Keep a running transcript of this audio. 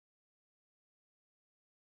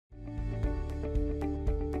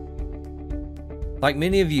Like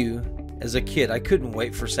many of you, as a kid, I couldn't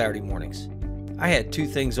wait for Saturday mornings. I had two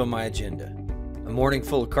things on my agenda: a morning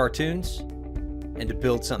full of cartoons and to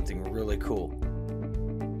build something really cool.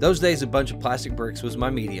 Those days, a bunch of plastic bricks was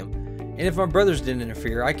my medium, and if my brothers didn't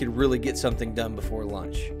interfere, I could really get something done before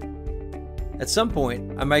lunch. At some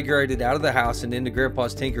point, I migrated out of the house and into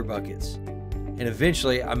Grandpa's Tinker Buckets, and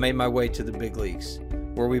eventually I made my way to the big leagues,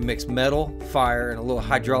 where we mix metal, fire, and a little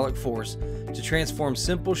hydraulic force to transform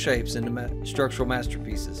simple shapes into structural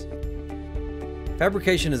masterpieces.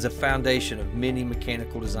 Fabrication is a foundation of many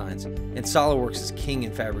mechanical designs, and SOLIDWORKS is king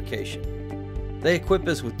in fabrication. They equip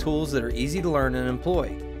us with tools that are easy to learn and employ.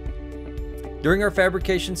 During our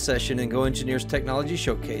fabrication session in GoEnginneer's Technology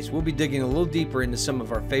Showcase, we'll be digging a little deeper into some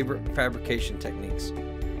of our favorite fabrication techniques.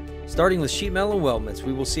 Starting with sheet metal and weldments,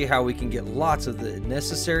 we will see how we can get lots of the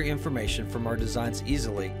necessary information from our designs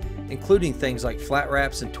easily, including things like flat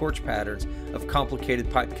wraps and torch patterns of complicated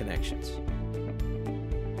pipe connections.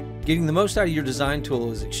 Getting the most out of your design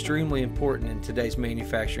tool is extremely important in today's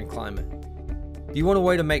manufacturing climate. Do you want a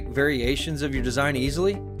way to make variations of your design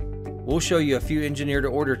easily? We'll show you a few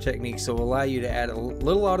engineer-to-order techniques that will allow you to add a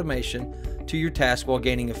little automation to your task while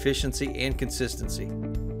gaining efficiency and consistency.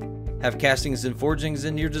 Have castings and forgings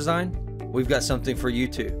in your design? We've got something for you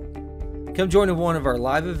too. Come join one of our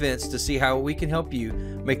live events to see how we can help you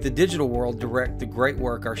make the digital world direct the great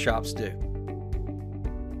work our shops do.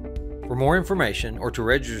 For more information or to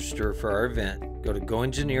register for our event, go to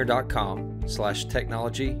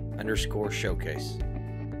goengineer.com/technology_showcase.